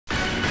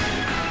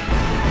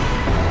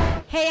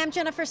Hey, I'm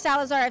Jennifer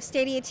Salazar of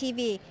STADIA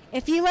TV.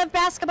 If you love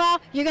basketball,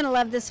 you're going to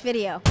love this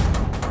video.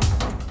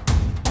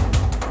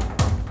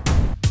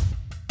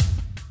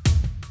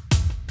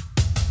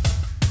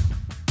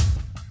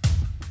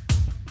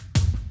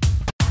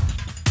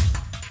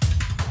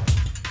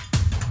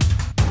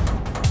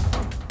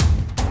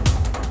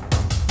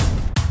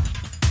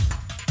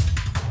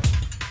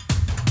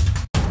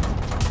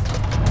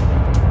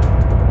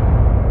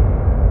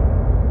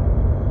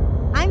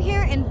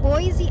 In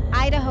Boise,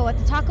 Idaho at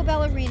the Taco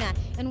Bell Arena,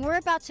 and we're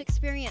about to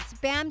experience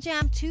Bam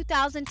Jam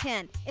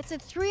 2010. It's a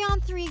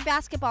 3-on-3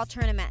 basketball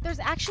tournament. There's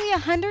actually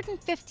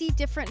 150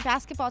 different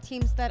basketball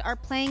teams that are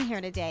playing here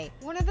today.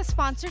 One of the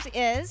sponsors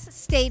is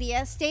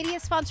STADIA. STADIA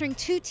is sponsoring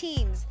 2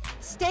 teams.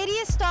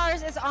 STADIA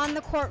Stars is on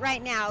the court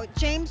right now.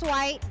 James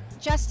White,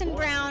 Justin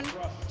Brown,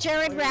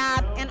 Jared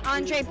Rabb, and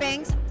Andre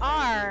Banks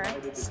are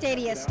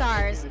STADIA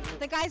Stars.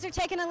 The guys are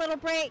taking a little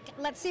break.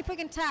 Let's see if we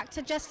can talk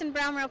to Justin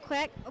Brown real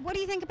quick. What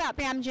do you think about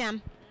Bam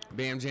Jam?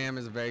 Bam Jam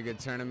is a very good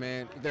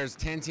tournament. There's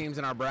 10 teams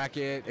in our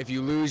bracket. If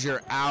you lose,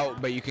 you're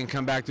out, but you can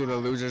come back through the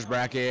loser's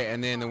bracket,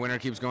 and then the winner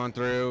keeps going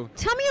through.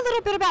 Tell me a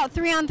little bit about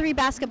 3-on-3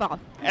 basketball.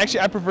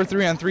 Actually, I prefer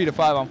 3-on-3 to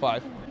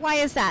 5-on-5. Why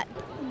is that?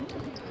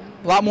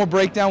 A lot more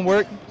breakdown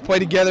work. Play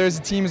together as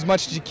a team as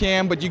much as you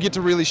can, but you get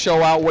to really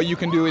show out what you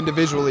can do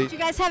individually. Do you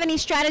guys have any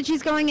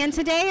strategies going in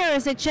today, or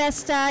is it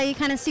just you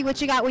kind of see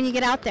what you got when you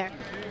get out there?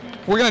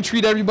 We're going to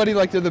treat everybody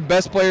like they're the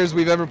best players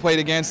we've ever played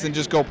against and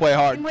just go play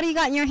hard. And what do you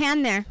got in your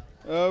hand there?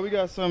 We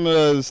got some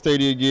of the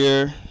STADIA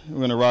gear. We're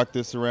going to rock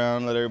this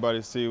around, let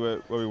everybody see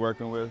what we're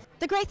working with.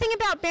 The great thing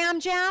about Bam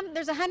Jam,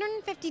 there's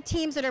 150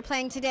 teams that are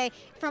playing today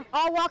from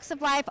all walks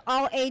of life,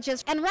 all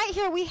ages. And right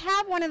here we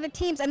have one of the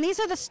teams, and these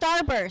are the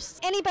Starbursts.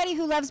 Anybody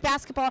who loves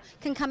basketball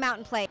can come out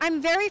and play.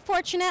 I'm very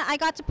fortunate. I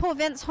got to pull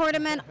Vince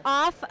Hordeman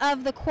off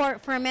of the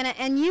court for a minute,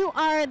 and you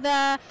are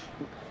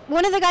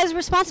one of the guys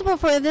responsible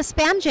for this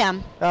Bam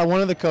Jam. One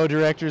of the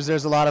co-directors.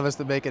 There's a lot of us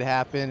that make it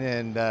happen,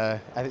 and I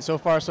think so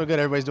far so good.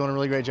 Everybody's doing a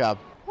really great job.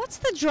 What's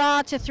the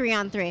draw to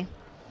 3-on-3?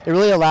 It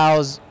really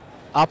allows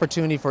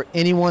opportunity for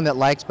anyone that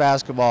likes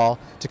basketball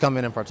to come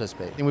in and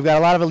participate. And we've got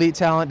a lot of elite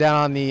talent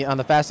down on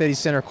the Fast Eddie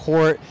Center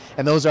court,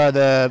 and those are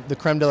the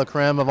creme de la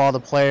creme of all the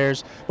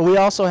players. But we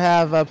also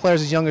have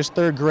players as young as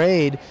 3rd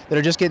grade that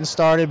are just getting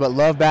started but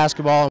love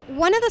basketball.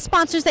 One of the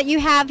sponsors that you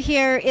have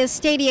here is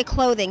STADIA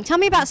Clothing. Tell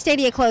me about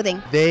STADIA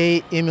Clothing.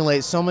 They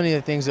emulate so many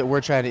of the things that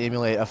we're trying to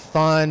emulate, a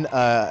fun,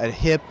 a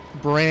hip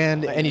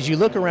brand. And as you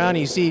look around and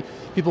you see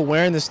people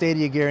wearing the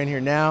STADIA gear in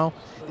here now,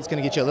 it's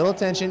going to get you a little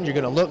attention, you're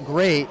going to look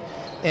great,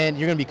 and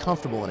you're going to be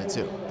comfortable in it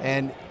too.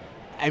 And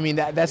I mean,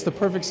 that's the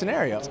perfect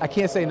scenario. I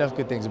can't say enough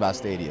good things about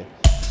STADIA.